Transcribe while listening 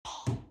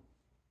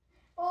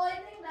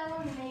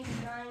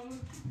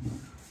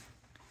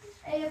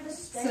I have a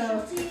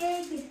specialty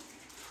egg.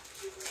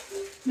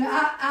 No,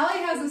 Allie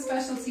has a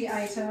specialty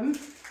item.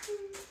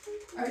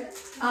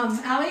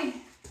 Allie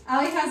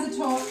has a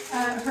toy,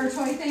 her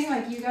toy thing,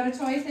 like you got a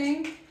toy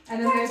thing,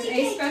 and then there's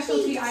a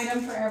specialty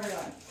item for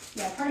everyone.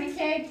 Yeah, party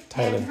cake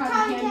Tyler. and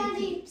cotton candy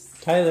peeps.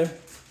 Tyler.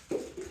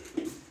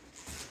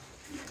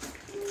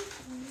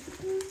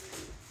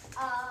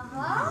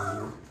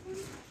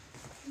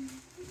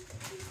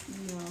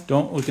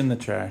 Don't look in the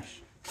trash.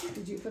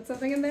 Did you put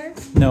something in there?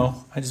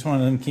 No, I just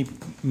wanted them to keep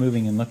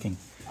moving and looking.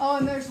 Oh,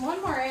 and there's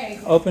one more egg.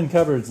 Open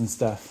cupboards and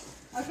stuff.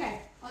 Okay,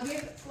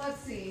 let's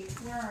see.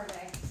 Where are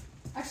they?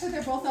 Actually,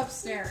 they're both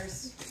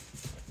upstairs.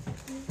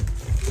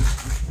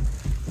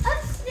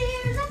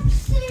 Upstairs,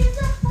 upstairs,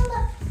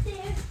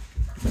 upstairs.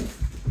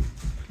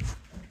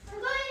 I'm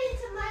going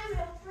into my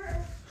room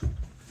first.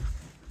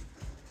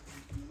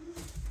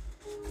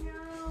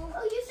 No.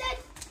 Oh, you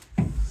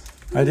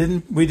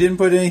said. We didn't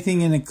put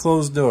anything in a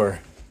closed door.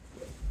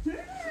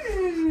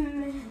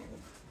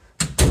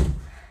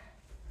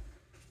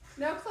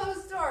 No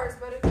closed doors,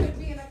 but it could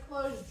be in a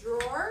closed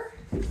drawer.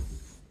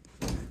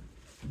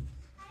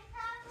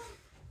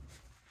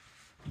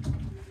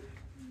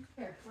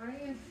 Here, why don't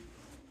you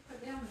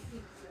put down the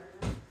pizza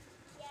there?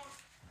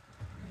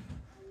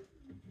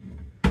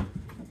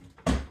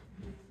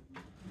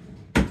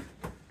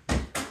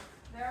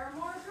 There are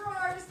more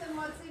drawers than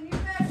what's in your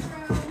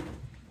bedroom.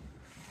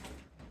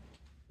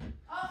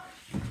 Oh,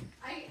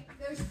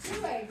 there's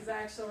 2 eggs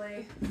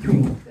actually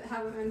that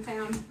haven't been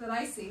found that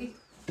I see.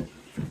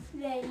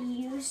 That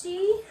you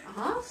see?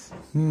 Uh-huh.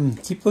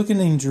 Keep looking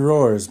in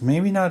drawers.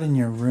 Maybe not in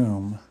your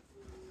room.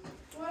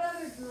 What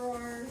other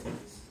drawers?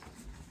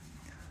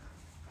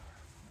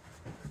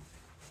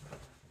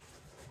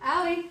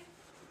 Allie,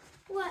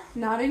 What?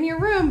 not in your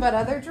room, but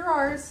other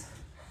drawers.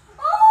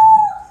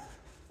 Oh!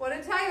 What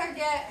did Tyler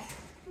get?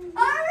 A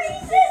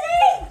Reese's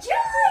Egg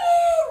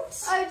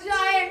Giant! A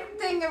giant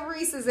thing of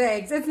Reese's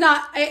eggs. It's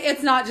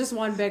not just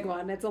one big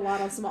one. It's a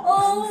lot of small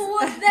Oh,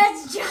 ones.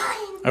 that's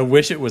giant! I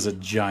wish it was a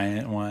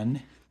giant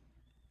one.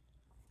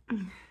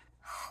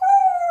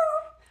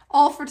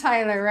 All for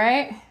Tyler,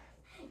 right?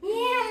 Yeah.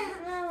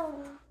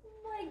 Oh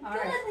my All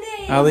right.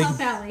 goodness. Allie,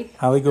 Help Allie.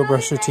 Allie, go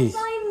brush your teeth.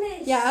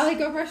 Yeah, Allie,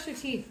 go brush your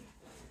teeth.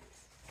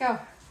 Go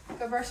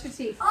brush your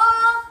teeth.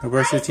 Oh, Go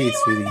brush your I see teeth,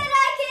 one sweetie. that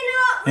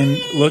I cannot And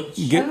reach. look,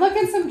 And look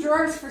in some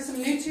drawers for some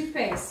new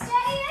toothpaste. Daddy,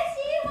 I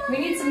see one. We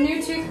need some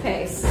new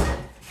toothpaste. Hey,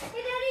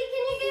 Daddy,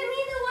 can you get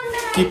me the one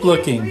that I Keep can't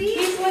looking. reach?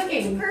 Keep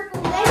looking.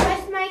 Purple. Did I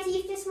brush my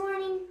teeth this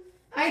morning?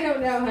 I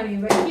don't know, honey,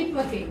 but keep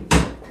looking.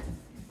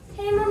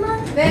 Hey,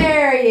 Mama.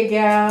 There you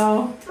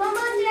go. Mama,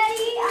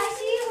 Daddy, I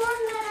see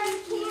one that I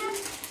can't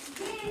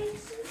get.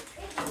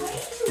 It's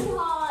way too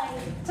high.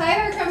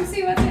 Tyler, come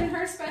see what's in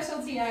her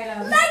specialty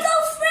item. Lego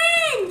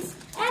Friends!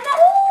 And a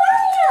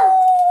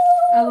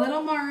A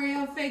little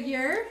Mario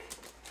figure.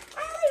 I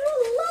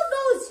love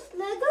those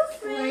Lego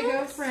Friends.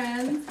 Lego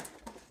Friends.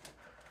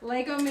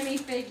 Lego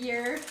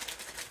minifigure.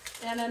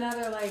 And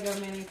another Lego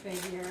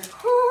minifigure.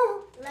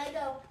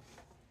 Lego.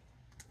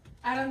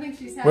 I don't think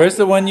she's happy. where's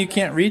the one you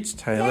can't reach,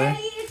 Tyler?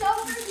 Daddy, it's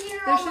over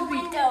here There on should the be-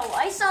 window.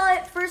 I saw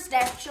it first,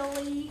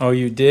 actually. Oh,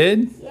 you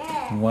did?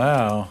 Yeah.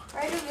 Wow.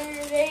 Right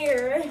over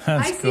there. That's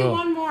I see cool.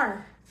 one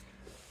more.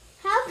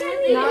 How can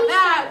we Not reach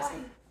that.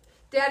 one?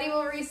 Daddy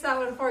will reach that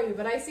one for you,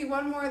 but I see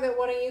one more that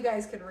one of you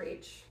guys could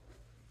reach.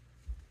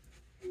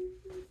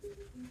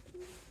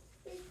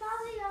 It's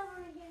probably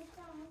over here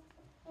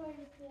somewhere.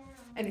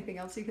 Anything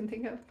else you can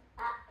think of?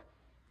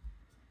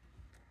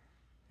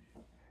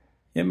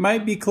 It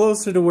might be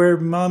closer to where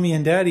Mommy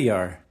and Daddy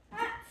are.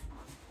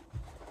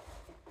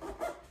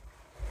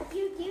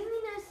 You're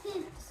giving us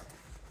hints.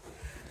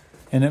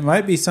 And it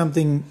might be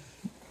something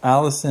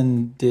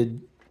Allison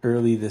did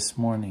early this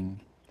morning.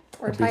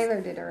 Or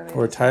Tyler did earlier.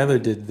 Or Tyler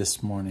did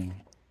this morning.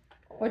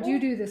 What'd you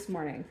do this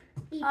morning?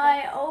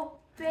 I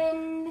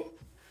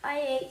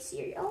ate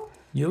cereal.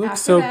 You look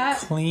After so that-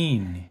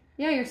 clean.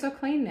 Yeah, you're so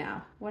clean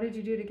now. What did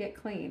you do to get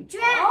clean?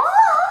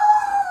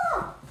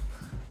 Oh!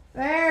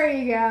 There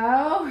you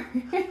go.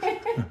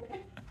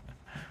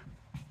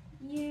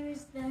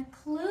 Use the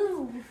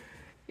clue.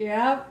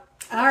 Yep.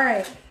 All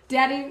right.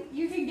 Daddy,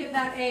 you can get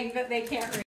that egg that they can't reach.